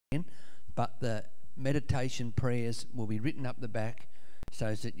but the meditation prayers will be written up the back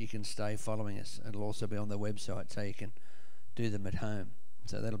so that you can stay following us. It'll also be on the website so you can do them at home.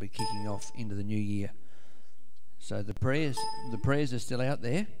 So that'll be kicking off into the new year. So the prayers are still out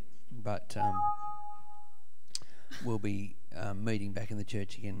there, but we'll be meeting back in the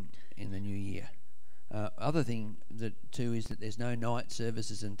church again in the new year. Other thing that too is that there's no night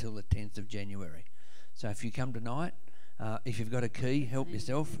services until the 10th of January. So if you come tonight, if you've got a key, help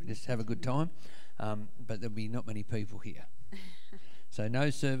yourself, just have a good time. But there'll be not many people here. So no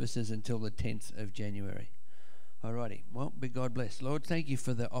services until the 10th of January. Alrighty, well, be God bless. Lord, thank you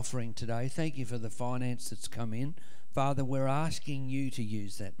for the offering today. Thank you for the finance that's come in. Father, we're asking you to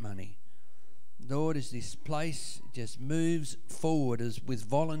use that money. Lord, as this place just moves forward as with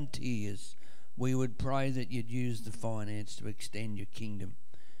volunteers, we would pray that you'd use the finance to extend your kingdom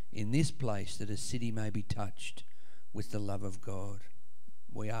in this place, that a city may be touched with the love of God.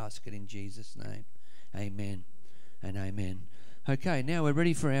 We ask it in Jesus' name. Amen and amen. Okay, now we're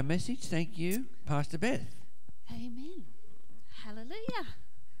ready for our message. Thank you, Pastor Beth. Amen. Hallelujah.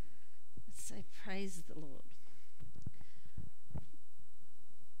 Let's say praise the Lord.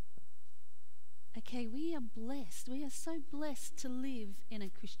 Okay, we are blessed. We are so blessed to live in a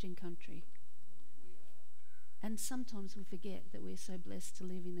Christian country. And sometimes we forget that we're so blessed to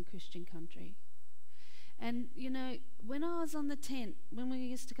live in a Christian country. And, you know, when I was on the tent, when we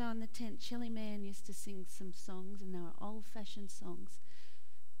used to go on the tent, Shelley Mann used to sing some songs, and they were old-fashioned songs.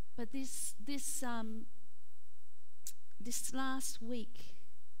 But this last week,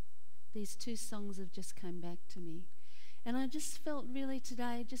 these two songs have just come back to me. And I just felt really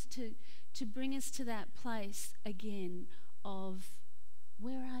today just to bring us to that place again of,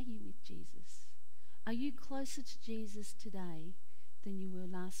 where are you with Jesus? Are you closer to Jesus today than you were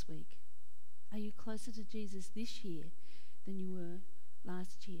last week? Are you closer to Jesus this year than you were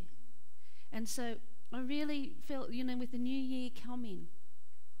last year? And so I really felt, you know, with the new year coming.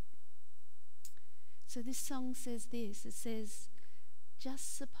 So this song says this. It says,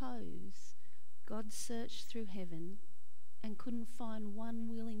 just suppose God searched through heaven and couldn't find one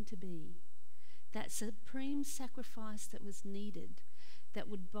willing to be that supreme sacrifice that was needed that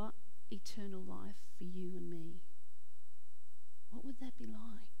would buy eternal life for you and me. What would that be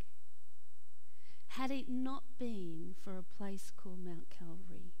like? Had it not been for a place called Mount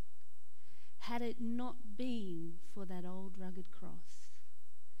Calvary, had it not been for that old rugged cross,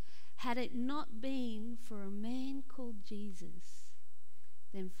 had it not been for a man called Jesus,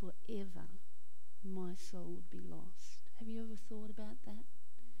 then forever my soul would be lost. Have you ever thought about that?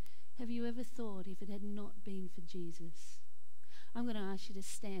 Have you ever thought if it had not been for Jesus? I'm going to ask you to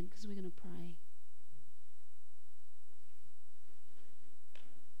stand because we're going to pray.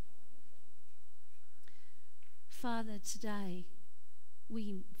 Father, today we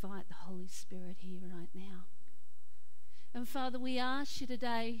invite the Holy Spirit here right now. And Father, we ask you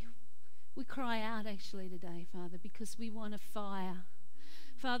today, we cry out actually today, Father, because we want a fire.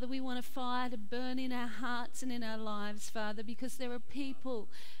 Father, we want a fire to burn in our hearts and in our lives, Father, because there are people,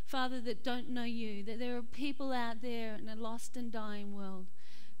 Father, that don't know you, that there are people out there in a lost and dying world.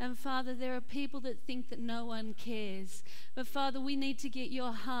 And Father, there are people that think that no one cares. But Father, we need to get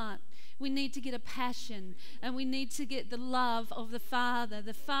your heart. We need to get a passion, and we need to get the love of the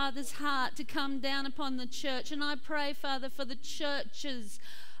Father's heart to come down upon the church. And I pray, Father, for the churches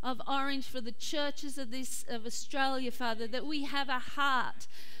of Orange, for the churches of Australia, Father, that we have a heart.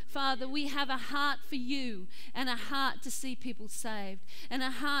 Father, we have a heart for you, and a heart to see people saved, and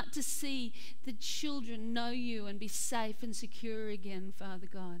a heart to see the children know you and be safe and secure again, Father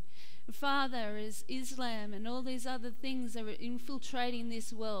God. Father, as Islam and all these other things are infiltrating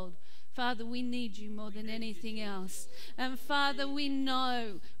this world, Father, we need you more than anything else. And Father, we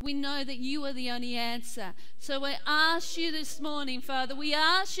know that you are the only answer. So I ask you this morning, Father, we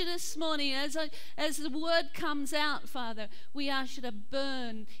ask you this morning as the word comes out, Father, we ask you to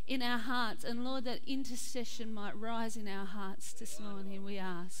burn in our hearts. And Lord, that intercession might rise in our hearts this morning, we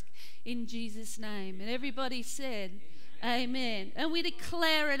ask. In Jesus' name. And everybody said, amen. And we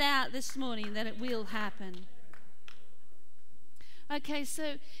declare it out this morning that it will happen. Okay,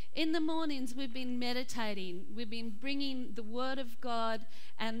 so in the mornings we've been meditating. We've been bringing the Word of God,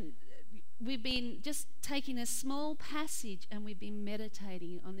 and we've been just taking a small passage and we've been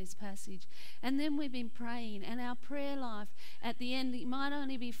meditating on this passage. And then we've been praying, and our prayer life at the end, it might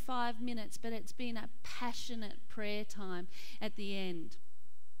only be 5 minutes, but it's been a passionate prayer time at the end.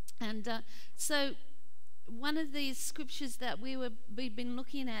 And so one of these scriptures that we've been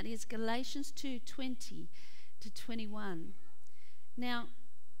looking at is Galatians 2:20 to 21. Now,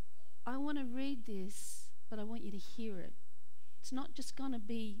 I want to read this, but I want you to hear it. It's not just going to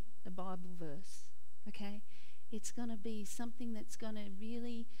be a Bible verse, okay? It's going to be something that's going to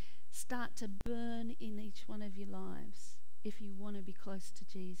really start to burn in each one of your lives if you want to be close to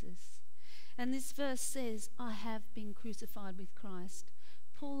Jesus. And this verse says, I have been crucified with Christ.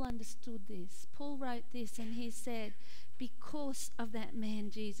 Paul understood this. Paul wrote this and he said, because of that man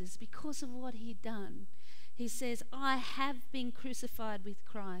Jesus, because of what he'd done, he says, I have been crucified with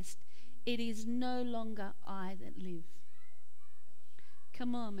Christ. It is no longer I that live.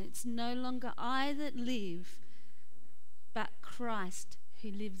 Come on, it's no longer I that live, but Christ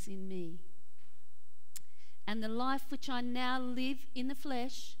who lives in me. And the life which I now live in the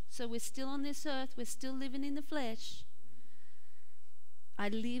flesh, so we're still on this earth, we're still living in the flesh, I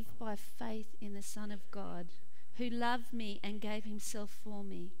live by faith in the Son of God, who loved me and gave himself for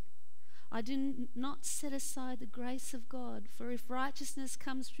me. I do not set aside the grace of God, for if righteousness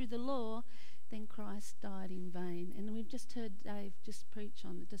comes through the law, then Christ died in vain. And we've just heard Dave just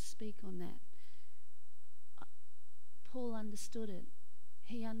speak on that. Paul understood it.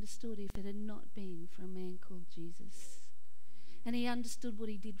 He understood if it had not been for a man called Jesus. And he understood what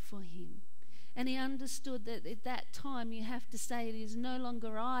he did for him. And he understood that at that time you have to say, it is no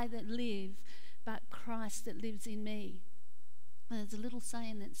longer I that live, but Christ that lives in me. And there's a little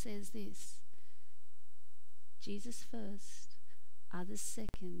saying that says this: Jesus first, others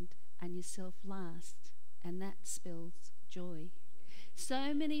second, and yourself last. And that spells joy.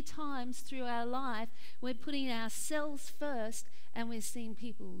 So many times through our life, we're putting ourselves first, and we're seeing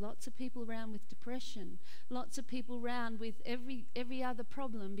lots of people around with depression, lots of people around with every other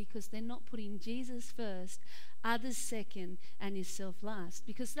problem, because they're not putting Jesus first, others second, and yourself last.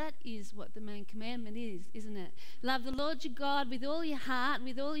 Because that is what the main commandment is, isn't it? Love the Lord your God with all your heart,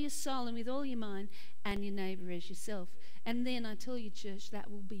 with all your soul, and with all your mind, and your neighbour as yourself. And then I tell you, church, that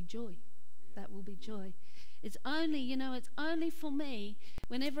will be joy. That will be joy. It's only for me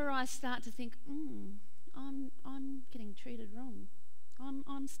whenever I start to think, I'm getting treated wrong. I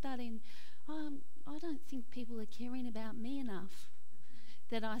don't think people are caring about me enough.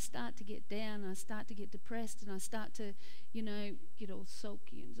 That I start to get down, I start to get depressed, and I start to, get all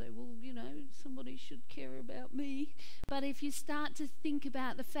sulky and say, well, somebody should care about me. But if you start to think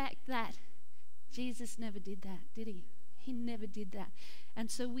about the fact that Jesus never did that, did he? He never did that.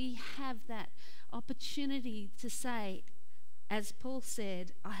 And so we have that opportunity to say, as Paul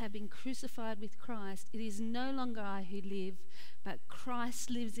said, I have been crucified with Christ. It is no longer I who live, but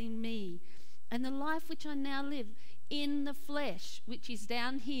Christ lives in me. And the life which I now live in the flesh, which is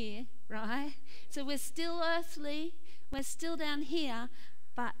down here, right? So we're still earthly, we're still down here,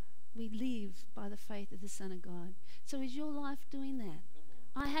 but we live by the faith of the Son of God. So is your life doing that?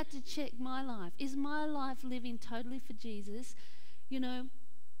 I had to check my life. Is my life living totally for Jesus?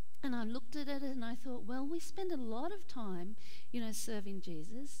 And I looked at it and I thought, well, we spend a lot of time, serving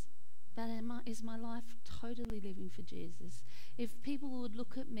Jesus, but is my life totally living for Jesus? If people would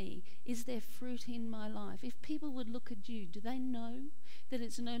look at me, is there fruit in my life? If people would look at you, do they know that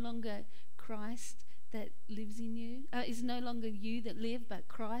it's no longer Christ that lives in you? It's no longer you that live, but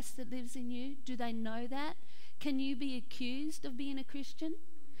Christ that lives in you? Do they know that? Can you be accused of being a Christian?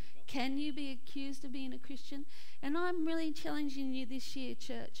 Can you be accused of being a Christian? And I'm really challenging you this year,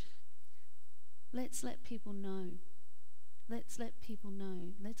 church. Let's let people know. Let's let people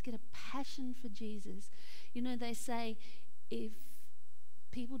know. Let's get a passion for Jesus. They say if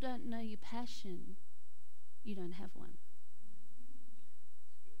people don't know your passion, you don't have one.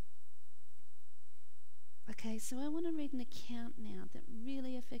 Okay, so I want to read an account now that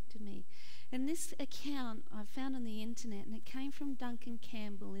really affected me. And this account I found on the internet, and it came from Duncan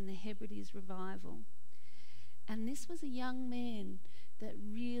Campbell in the Hebrides Revival. And this was a young man that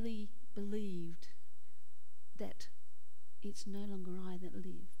really believed that it's no longer I that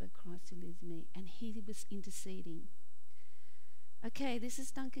live, but Christ who lives in me. And he was interceding. Okay, this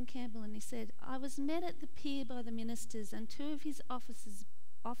is Duncan Campbell, and he said, I was met at the pier by the ministers and two of his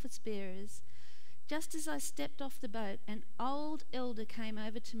office bearers. Just as I stepped off the boat, an old elder came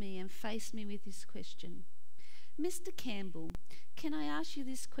over to me and faced me with this question. Mr. Campbell, can I ask you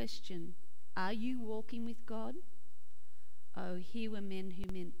this question? Are you walking with God? Oh, here were men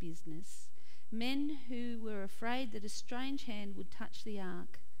who meant business. Men who were afraid that a strange hand would touch the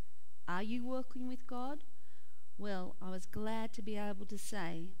ark. Are you walking with God? Well, I was glad to be able to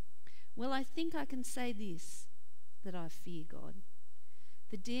say, well, I think I can say this, that I fear God.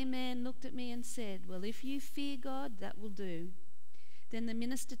 The dear man looked at me and said, well, if you fear God, that will do. Then the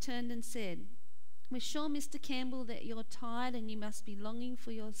minister turned and said, we're sure, Mr. Campbell, that you're tired and you must be longing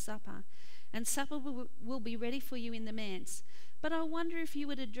for your supper, and supper will be ready for you in the manse. But I wonder if you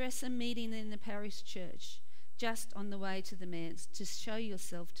would address a meeting in the parish church. just on the way to the manse to show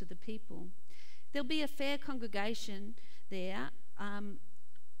yourself to the people. There'll be a fair congregation there.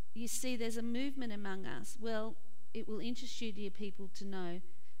 You see, there's a movement among us. Well, it will interest you, dear people, to know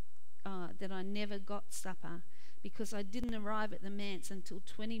that I never got supper because I didn't arrive at the manse until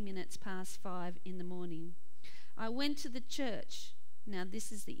 20 minutes past 5 in the morning. I went to the church. Now,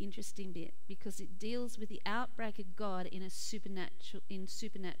 this is the interesting bit because it deals with the outbreak of God in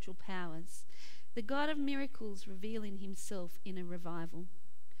supernatural powers. The God of miracles revealing himself in a revival.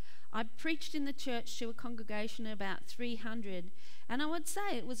 I preached in the church to a congregation of about 300, and I would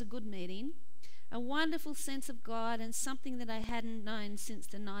say it was a good meeting, a wonderful sense of God and something that I hadn't known since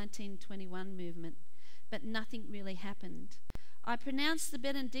the 1921 movement, but nothing really happened. I pronounced the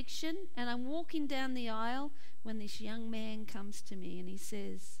benediction, and I'm walking down the aisle when this young man comes to me and he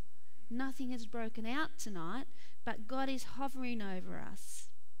says, "Nothing has broken out tonight, but God is hovering over us."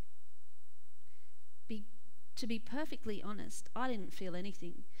 To be perfectly honest, I didn't feel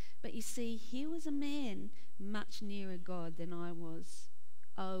anything. But you see, here was a man much nearer God than I was.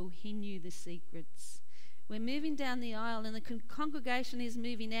 Oh, he knew the secrets. We're moving down the aisle and the congregation is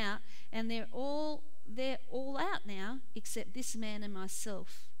moving out, and they're all out now except this man and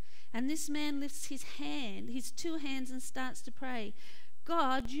myself. And this man lifts his two hands, and starts to pray.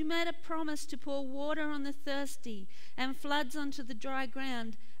 "God, you made a promise to pour water on the thirsty and floods onto the dry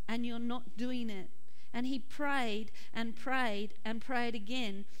ground, and you're not doing it." And he prayed and prayed and prayed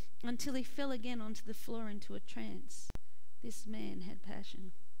again until he fell again onto the floor into a trance. This man had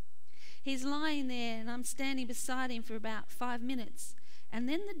passion. He's lying there, and I'm standing beside him for about 5 minutes. And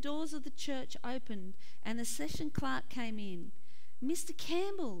then the doors of the church opened, and the session clerk came in. "Mr.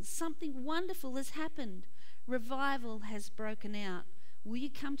 Campbell, something wonderful has happened. Revival has broken out. Will you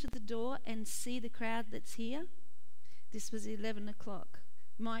come to the door and see the crowd that's here?" This was 11 o'clock.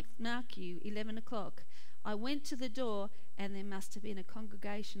 Mark you, 11 o'clock. I went to the door, and there must have been a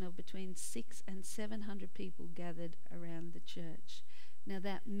congregation of between 600 and 700 people gathered around the church. Now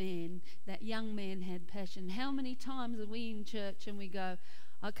that young man had passion. How many times are we in church and we go,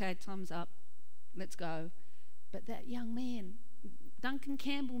 "Okay, time's up, let's go." But that young man, Duncan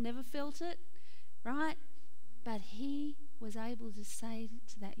Campbell, never felt it, right? But he was able to say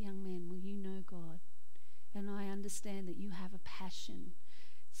to that young man, "Well, you know God, and I understand that you have a passion."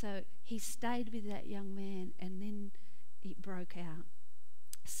 So he stayed with that young man, and then it broke out.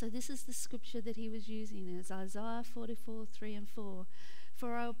 So this is the scripture that he was using. It's Isaiah 44, 3 and 4.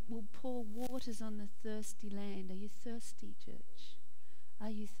 "For I will pour waters on the thirsty land." Are you thirsty, church?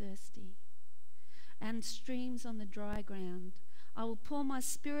 Are you thirsty? "And streams on the dry ground. I will pour my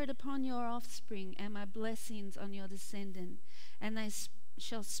spirit upon your offspring and my blessings on your descendant, and they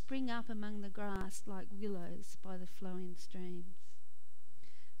shall spring up among the grass like willows by the flowing streams."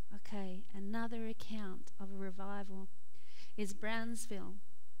 Okay, another account of a revival is Brownsville,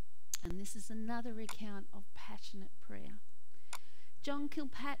 and this is another account of passionate prayer. John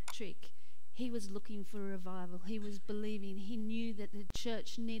Kilpatrick, he was looking for a revival. He was believing. He knew that the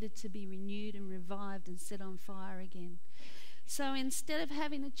church needed to be renewed and revived and set on fire again. So instead of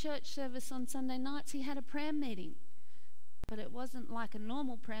having a church service on Sunday nights, he had a prayer meeting. But it wasn't like a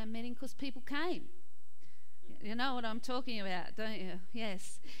normal prayer meeting because people came. You know what I'm talking about, don't you?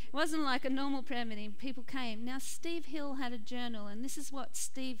 Yes. It wasn't like a normal prayer meeting. People came. Now, Steve Hill had a journal, and this is what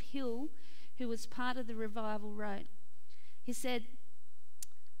Steve Hill, who was part of the revival, wrote. He said,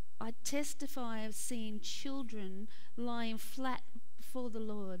 "I testify of seeing children lying flat before the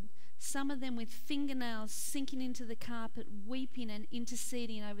Lord, some of them with fingernails sinking into the carpet, weeping and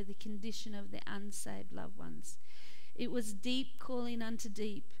interceding over the condition of their unsaved loved ones. It was deep calling unto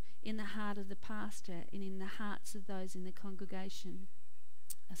deep in the heart of the pastor and in the hearts of those in the congregation.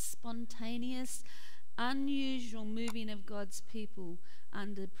 A spontaneous, unusual moving of God's people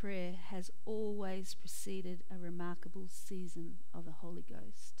under prayer has always preceded a remarkable season of the Holy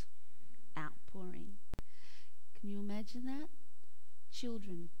Ghost outpouring." Can you imagine that?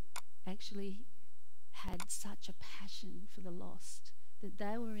 Children actually had such a passion for the lost that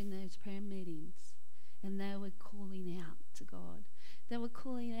they were in those prayer meetings and they were calling out to God. They were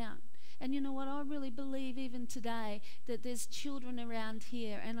calling out. And you know what? I really believe even today that there's children around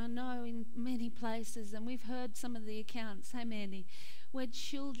here, and I know in many places, and we've heard some of the accounts, hey Mandy, where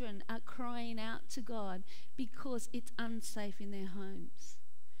children are crying out to God because it's unsafe in their homes.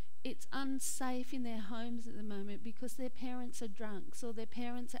 It's unsafe in their homes at the moment because their parents are drunks or their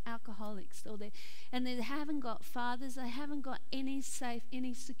parents are alcoholics and they haven't got fathers, they haven't got any safe,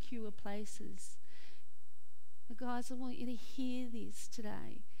 any secure places. Guys, I want you to hear this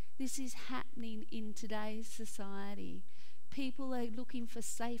today. This is happening in today's society. People are looking for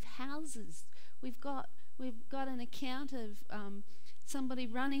safe houses. We've got we've got an account of somebody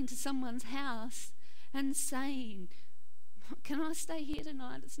running to someone's house and saying, "Can I stay here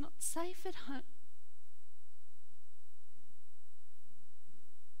tonight? It's not safe at home."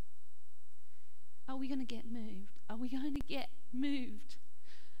 Are we going to get moved? Are we going to get moved?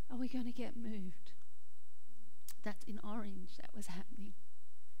 Are we going to get moved? That's in Orange. That was happening.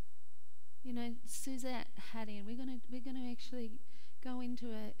 You know, Suzette Hadding, we're going to actually go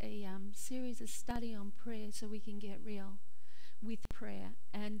into a series of study on prayer so we can get real with prayer.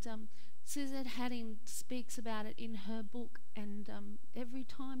 And Suzette Hadding speaks about it in her book, and every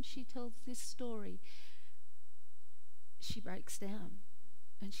time she tells this story, she breaks down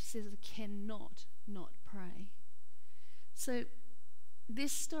and she says, "I cannot not pray." So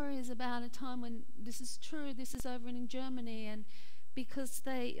this story is about a time when this is true. This is over in Germany, and because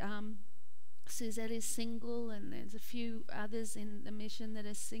Suzette is single, and there's a few others in the mission that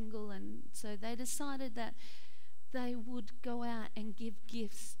are single, and so they decided that they would go out and give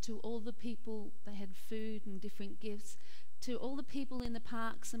gifts to all the people. They had food and different gifts to all the people in the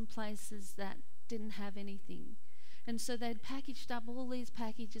parks and places that didn't have anything. And so they'd packaged up all these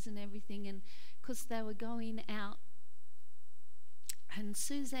packages and everything, and because they were going out, and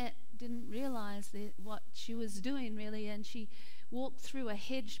Suzette didn't realise what she was doing really, and she walked through a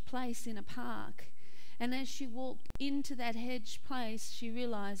hedged place in a park, and as she walked into that hedged place, she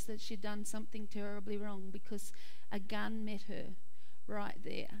realised that she'd done something terribly wrong, because a gun met her right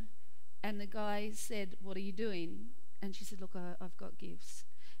there, and the guy said, "What are you doing?" And she said, "Look, I've got gifts,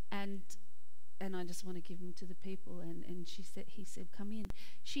 and I just want to give them to the people." And he said, "Come in."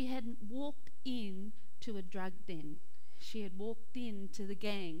 She hadn't walked in to a drug den. She had walked into the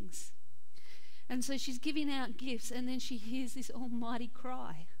gangs. And so she's giving out gifts, and then she hears this almighty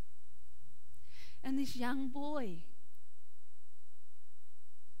cry. And this young boy,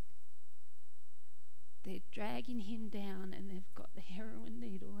 they're dragging him down, and they've got the heroin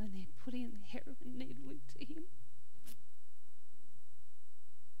needle, and they're putting the heroin needle into him.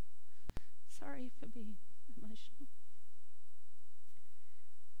 Sorry for being emotional.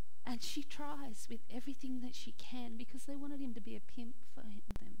 And she tries with everything that she can, because they wanted him to be a pimp for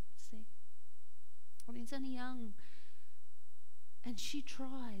them, see. I mean, he's only young. And she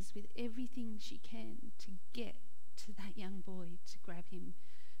tries with everything she can to get to that young boy, to grab him,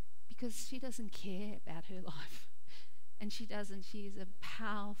 because she doesn't care about her life. And she doesn't. She is a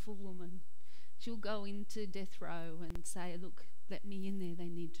powerful woman. She'll go into death row and say, "Look, let me in there. They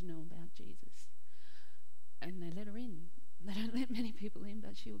need to know about Jesus." And they let her in. They don't let many people in,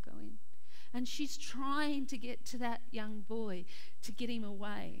 but she'll go in. And she's trying to get to that young boy, to get him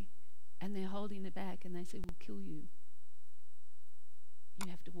away. And they're holding her back, and they say, "We'll kill you. You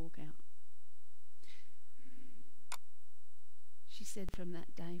have to walk out." She said from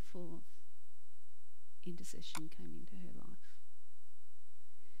that day forth, intercession came into her life.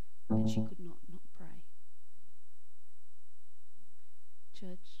 And she could not pray.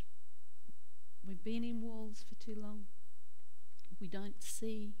 Church, we've been in walls for too long. We don't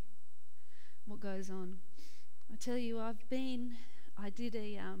see what goes on. I tell you, I've been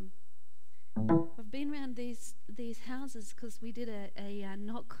around these houses, because we did a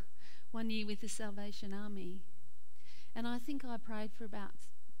knock one year with the Salvation Army, and I think I prayed for about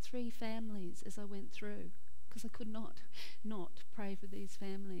 3 families as I went through, because I could not pray for these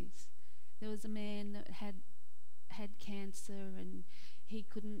families. There was a man that had cancer, and he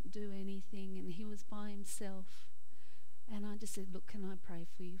couldn't do anything, and he was by himself. And I just said, "Look, can I pray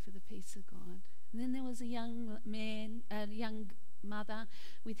for you for the peace of God?" And then there was a young mother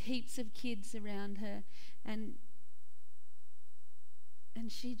with heaps of kids around her, and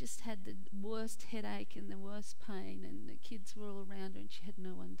she just had the worst headache and the worst pain, and the kids were all around her, and she had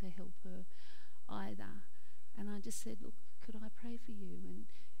no one to help her either. And I just said, "Look, could I pray for you?" And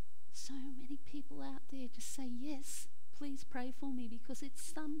so many people out there just say, "Yes, please pray for me," because it's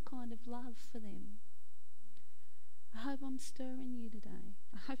some kind of love for them. I hope I'm stirring you today.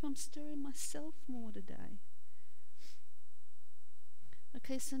 I hope I'm stirring myself more today.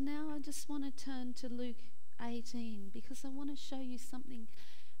 Okay, so now I just want to turn to Luke 18, because I want to show you something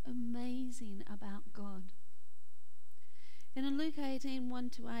amazing about God. And in Luke 18,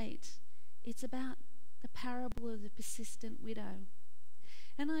 1-8, it's about the parable of the persistent widow.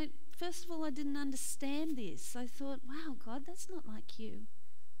 And first of all, I didn't understand this. I thought, wow, God, that's not like you.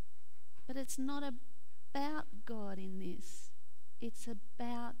 But it's not about God in this. It's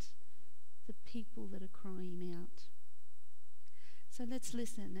about the people that are crying out. So let's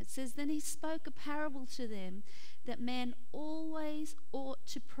listen. It says, "Then he spoke a parable to them, that man always ought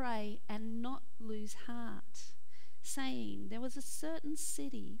to pray and not lose heart, saying, there was a certain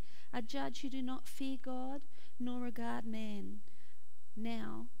city, a judge who do not fear God nor regard man.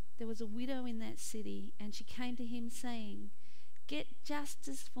 Now there was a widow in that city, and she came to him saying, Get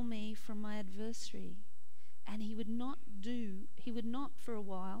justice for me from my adversary. And he would not for a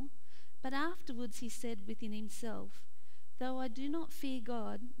while. But afterwards he said within himself, Though I do not fear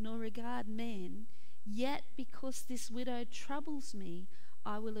God nor regard man, yet because this widow troubles me,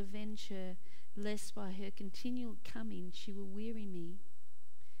 I will avenge her, lest by her continual coming she will weary me.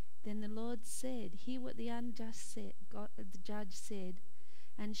 Then the Lord said, Hear what the unjust the judge said.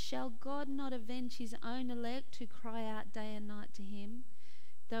 And shall God not avenge his own elect who cry out day and night to him,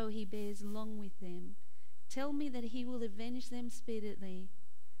 though he bears long with them? Tell me that he will avenge them speedily.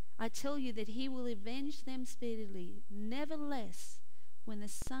 I tell you that he will avenge them speedily. Nevertheless, when the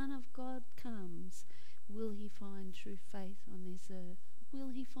Son of God comes, will he find true faith on this earth? Will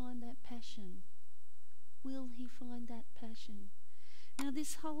he find that passion? Will he find that passion? Now,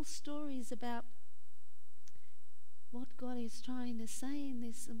 this whole story is about what God is trying to say in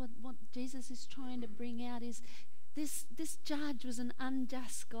this, what Jesus is trying to bring out is this judge was an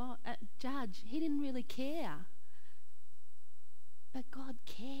unjust judge. He didn't really care. But God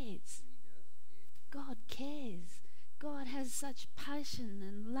cares. God cares. God has such passion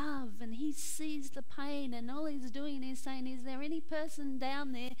and love, and he sees the pain, and all he's doing is saying, is there any person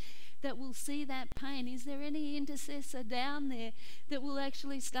down there that will see that pain? Is there any intercessor down there that will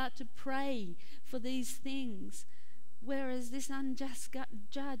actually start to pray for these things? Whereas this unjust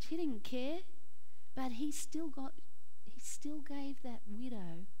judge, he didn't care, but he still gave that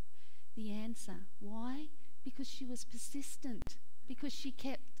widow the answer. Why? Because she was persistent, because she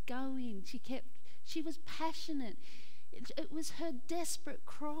kept going, she was passionate. It was her desperate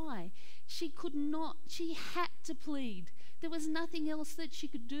cry. She had to plead. There was nothing else that she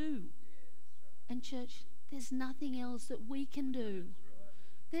could do. And church, there's nothing else that we can do.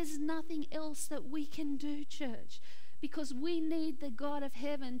 There's nothing else that we can do, church, because we need the God of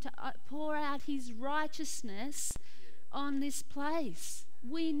heaven to pour out his righteousness on this place.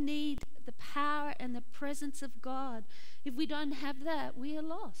 We need the power and the presence of God. If we don't have that, we are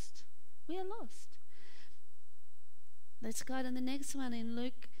lost. We are lost. Let's go to the next one in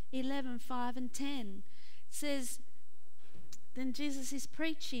Luke 11:5 and 10. It says, then Jesus is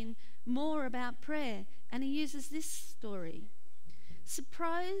preaching more about prayer, and he uses this story.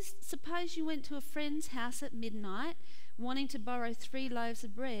 Suppose you went to a friend's house at midnight, wanting to borrow 3 loaves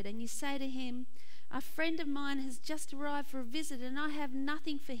of bread, and you say to him, a friend of mine has just arrived for a visit, and I have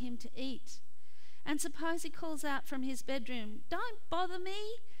nothing for him to eat. And suppose he calls out from his bedroom, don't bother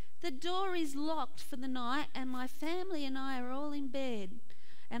me. The door is locked for the night, and my family and I are all in bed,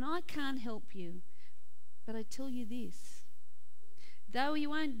 and I can't help you. But I tell you this, though he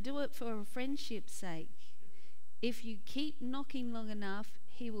won't do it for a friendship's sake, if you keep knocking long enough,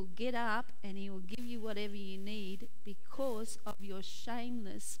 he will get up and he will give you whatever you need because of your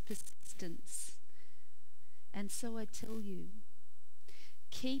shameless persistence. And so I tell you,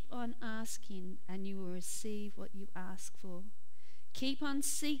 keep on asking and you will receive what you ask for. Keep on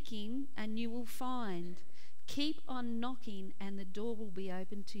seeking and you will find. Keep on knocking and the door will be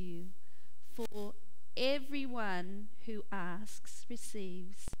open to you. For everyone who asks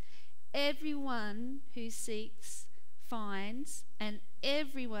receives, everyone who seeks finds, and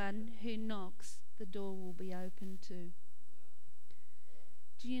everyone who knocks the door will be open to.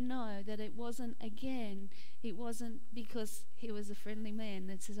 Do you know that it wasn't because he was a friendly man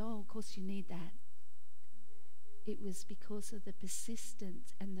that says, oh, of course you need that. It was because of the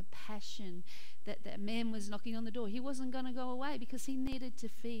persistence and the passion that that man was knocking on the door. He wasn't going to go away because he needed to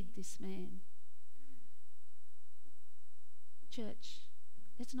feed this man. Church,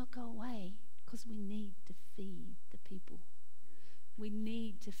 let's not go away because we need to feed the people. We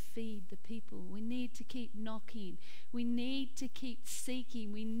need to feed the people. We need to keep knocking. We need to keep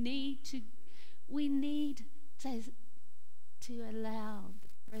seeking. We need to allow the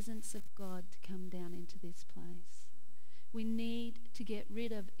presence of God to come down into this place. We need to get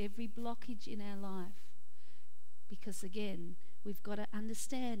rid of every blockage in our life, because again, we've got to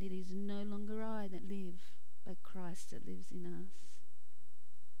understand it is no longer I that live, but Christ that lives in us.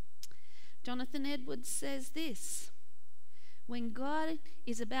 Jonathan Edwards says this, when God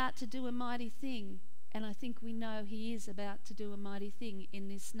is about to do a mighty thing, and I think we know he is about to do a mighty thing in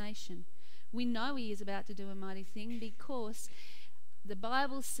this nation. We know he is about to do a mighty thing because the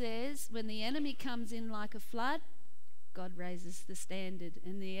Bible says when the enemy comes in like a flood, God raises the standard.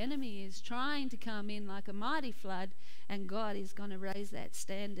 And the enemy is trying to come in like a mighty flood, and God is going to raise that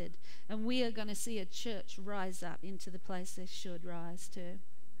standard. And we are going to see a church rise up into the place they should rise to.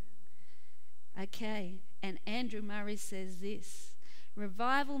 Okay, and Andrew Murray says this,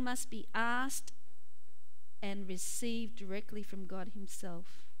 Revival must be asked and received directly from God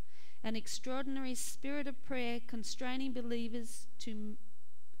himself. An extraordinary spirit of prayer constraining believers to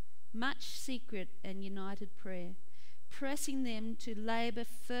much secret and united prayer, pressing them to labour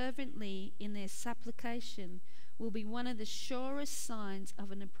fervently in their supplication, will be one of the surest signs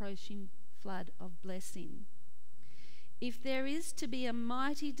of an approaching flood of blessing. If there is to be a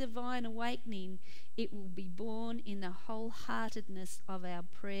mighty divine awakening, it will be born in the wholeheartedness of our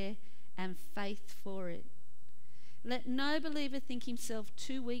prayer and faith for it. Let no believer think himself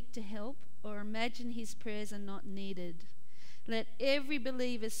too weak to help or imagine his prayers are not needed. Let every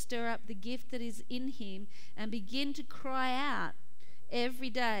believer stir up the gift that is in him and begin to cry out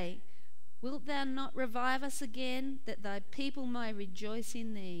every day, "Wilt thou not revive us again, that thy people may rejoice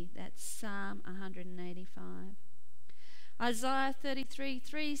in thee?" That's Psalm 185. Isaiah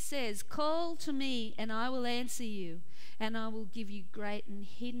 33:3 says, "Call to me and I will answer you, and I will give you great and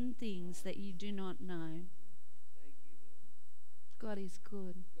hidden things that you do not know." God is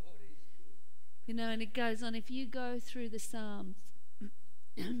good. You know, and it goes on. If you go through the Psalms,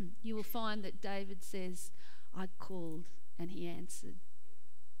 you will find that David says, "I called and he answered.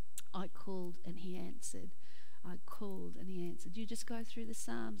 I called and he answered. I called and he answered." You just go through the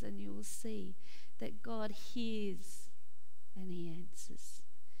Psalms and you will see that God hears and he answers.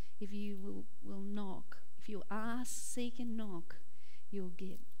 If you will knock, if you ask, seek and knock, you'll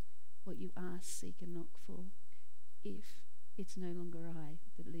get what you ask, seek and knock for. If it's no longer I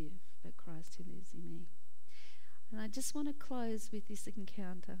that live, but Christ who lives in me. And I just want to close with this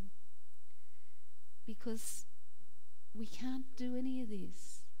encounter, because we can't do any of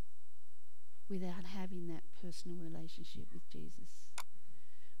this without having that personal relationship with Jesus,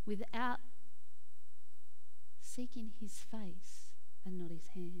 without seeking his face and not his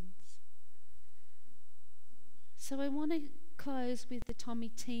hands. So I want to close with the Tommy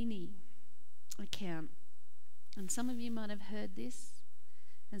Teeny account. And some of you might have heard this,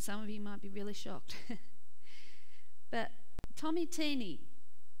 and some of you might be really shocked. But Tommy Teeny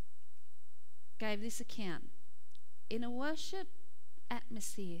gave this account. In a worship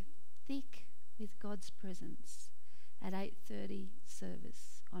atmosphere thick with God's presence at 8:30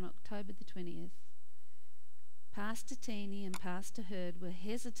 service on October the 20th, Pastor Teeny and Pastor Hurd were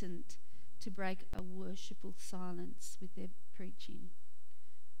hesitant to break a worshipful silence with their preaching.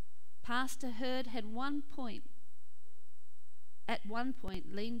 Pastor Hurd at one point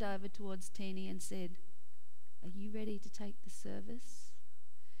leaned over towards Teeny and said, "Are you ready to take the service?"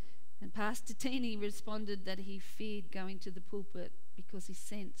 And Pastor Teeny responded that he feared going to the pulpit because he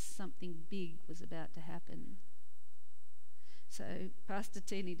sensed something big was about to happen. So Pastor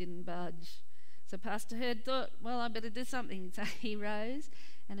Teeny didn't budge. So Pastor Hurd thought, "Well, I better do something." So he rose,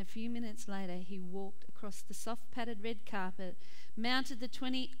 and a few minutes later he walked across the soft padded red carpet, mounted the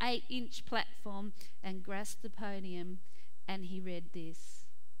 28-inch platform and grasped the podium, and he read this: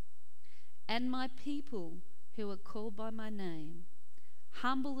 "And my people who are called by my name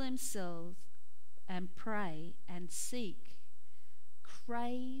humble themselves and pray and seek,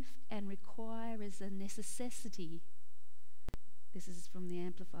 crave and require as a necessity." This is from the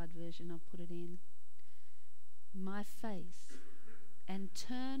Amplified Version, I'll put it in. "My face, and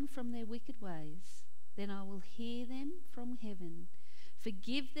turn from their wicked ways, then I will hear them from heaven,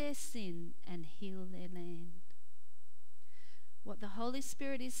 forgive their sin and heal their land." What the Holy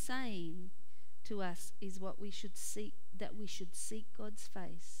Spirit is saying to us is what we should seek, that we should seek God's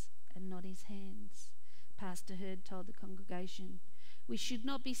face and not his hands. Pastor Hurd told the congregation, we should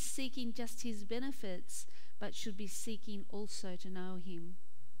not be seeking just his benefits, but should be seeking also to know him.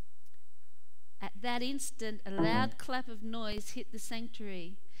 At that instant, a loud clap of noise hit the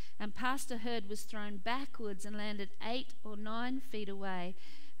sanctuary, and Pastor Hurd was thrown backwards and landed 8 or 9 feet away,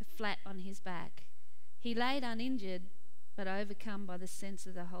 flat on his back. He laid uninjured, but overcome by the sense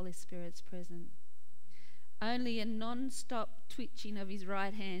of the Holy Spirit's presence. Only a non-stop twitching of his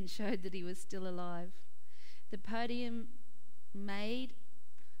right hand showed that he was still alive. The podium, made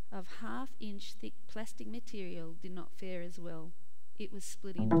of half-inch thick plastic material, did not fare as well. It was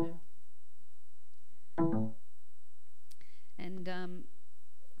split in two.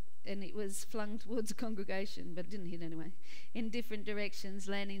 And it was flung towards the congregation, but it didn't hit anyway, in different directions,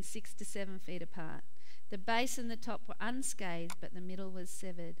 landing 6 to 7 feet apart. The base and the top were unscathed, but the middle was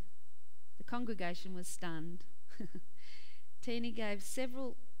severed. The congregation was stunned. Teeny gave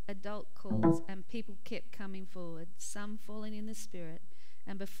several adult calls, and people kept coming forward, some falling in the spirit,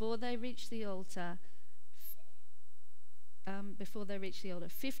 and before they reached the altar,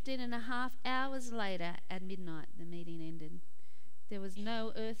 15 and a half hours later, at midnight, the meeting ended. There was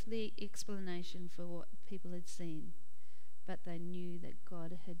no earthly explanation for what people had seen. but they knew that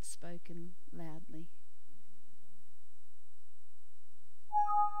God had spoken loudly.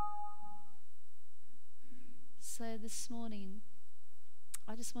 So this morning,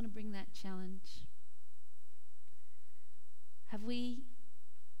 I just want to bring that challenge. Have we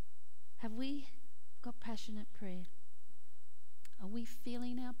got passionate prayer? Are we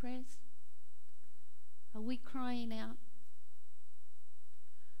feeling our prayers? Are we crying out?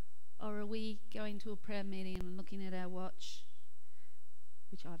 Or are we going to a prayer meeting and looking at our watch,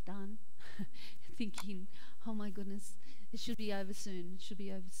 which I've done, thinking, oh my goodness, it should be over soon, it should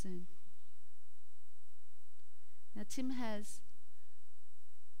be over soon. Now Tim has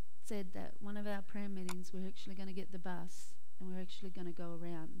said that one of our prayer meetings we're actually going to get the bus and we're actually going to go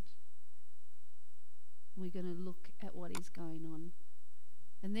around and we're going to look at what is going on,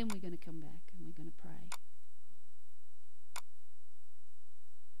 and then we're going to come back and we're going to pray.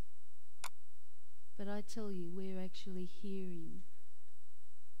 But I tell you, we're actually hearing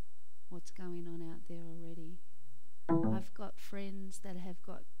what's going on out there already. I've got friends that have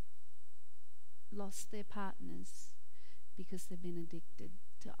lost their partners because they've been addicted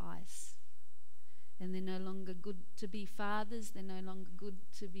to ice. And they're no longer good to be fathers, they're no longer good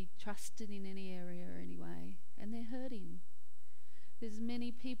to be trusted in any area or any way. And they're hurting. There's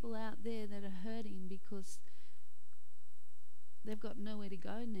many people out there that are hurting because they've got nowhere to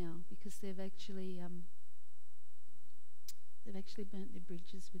go now, because they've actually burnt their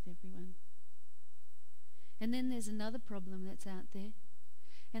bridges with everyone. And then there's another problem that's out there,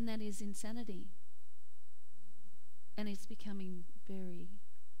 and that is insanity. And it's becoming very,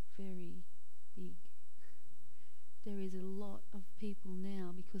 very big. There is a lot of people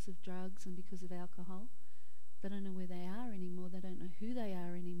now, because of drugs and because of alcohol, they don't know where they are anymore, they don't know who they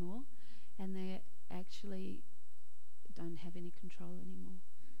are anymore, and they actually don't have any control anymore.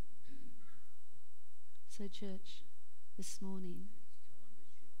 So church, this morning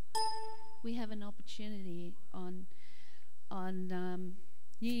we have an opportunity on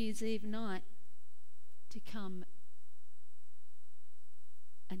New Year's Eve night to come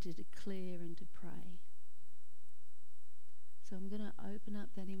and to declare and to pray. So I'm going to open up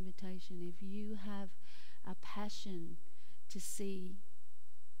that invitation. If you have a passion to see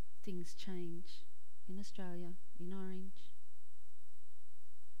things change in Australia, in Orange,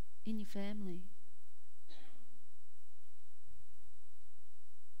 in your family,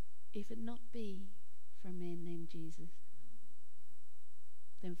 if it not be for a man named Jesus,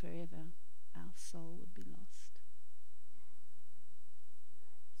 then forever our soul would be lost.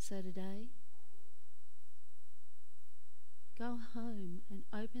 So today, go home and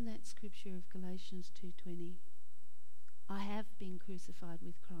open that scripture of Galatians 2:20. I have been crucified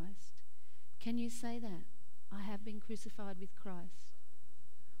with Christ. Can you say that? I have been crucified with Christ.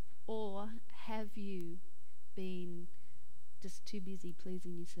 Or have you been just too busy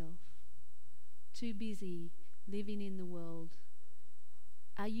pleasing yourself? Too busy living in the world?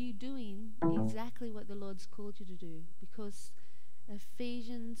 Are you doing exactly what the Lord's called you to do? Because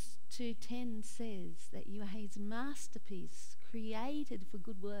Ephesians 2:10 says that you are his masterpiece, created for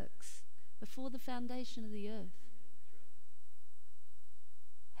good works before the foundation of the earth.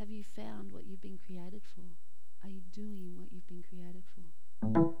 Have you found what you've been created for? Are you doing what you've been created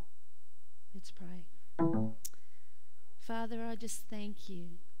for? Let's pray. Father, I just thank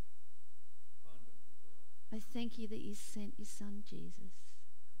you. I thank you that you sent your son Jesus.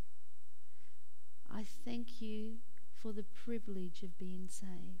 I thank you for the privilege of being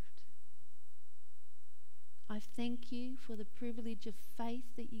saved. I thank you for the privilege of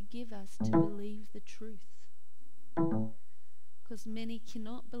faith that you give us to believe the truth. Because many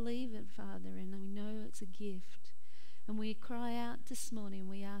cannot believe it, Father, and we know it's a gift. And we cry out this morning,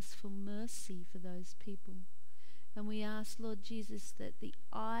 we ask for mercy for those people. And we ask, Lord Jesus, that the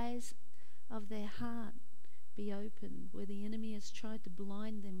eyes of their heart be opened where the enemy has tried to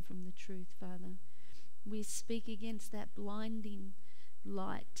blind them from the truth, Father. We speak against that blinding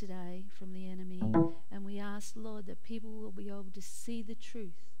light today from the enemy, and we ask, Lord, that people will be able to see the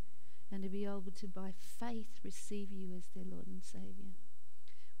truth and to be able to, by faith, receive you as their Lord and Saviour.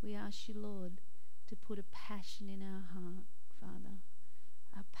 We ask you, Lord, to put a passion in our heart, Father,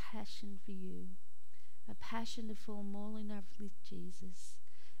 a passion for you, a passion to fall more in love with Jesus,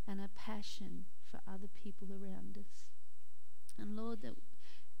 and a passion for other people around us. And Lord, that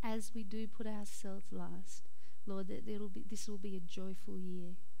as we do put ourselves last, Lord, that this will be a joyful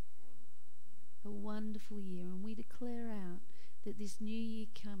year, a wonderful year. And we declare out that this new year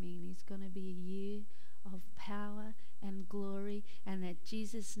coming is going to be a year of power and glory, and that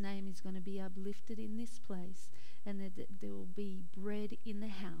Jesus' name is going to be uplifted in this place, and that there will be bread in the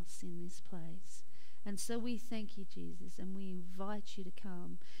house in this place, And so we thank you, Jesus, and we invite you to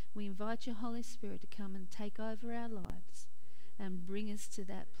come. We invite your Holy Spirit to come and take over our lives and bring us to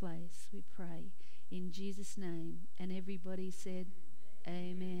that place, we pray, in Jesus' name. And everybody said,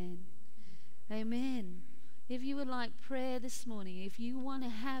 amen. Amen. If you would like prayer this morning, if you want to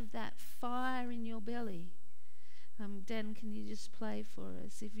have that fire in your belly, Dan, can you just play for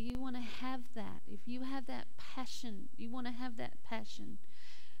us? If you want to have that, if you have that passion, you want to have that passion,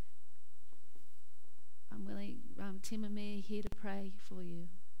 I'm willing, Tim and me are here to pray for you.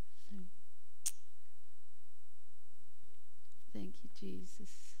 So, thank you, Jesus.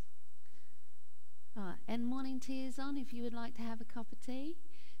 And morning tea is on. If you would like to have a cup of tea,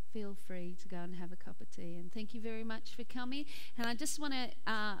 feel free to go and have a cup of tea. And thank you very much for coming. And I just want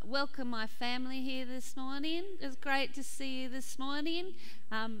to welcome my family here this morning. It's great to see you this morning.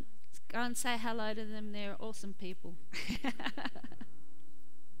 Go and say hello to them. They're awesome people.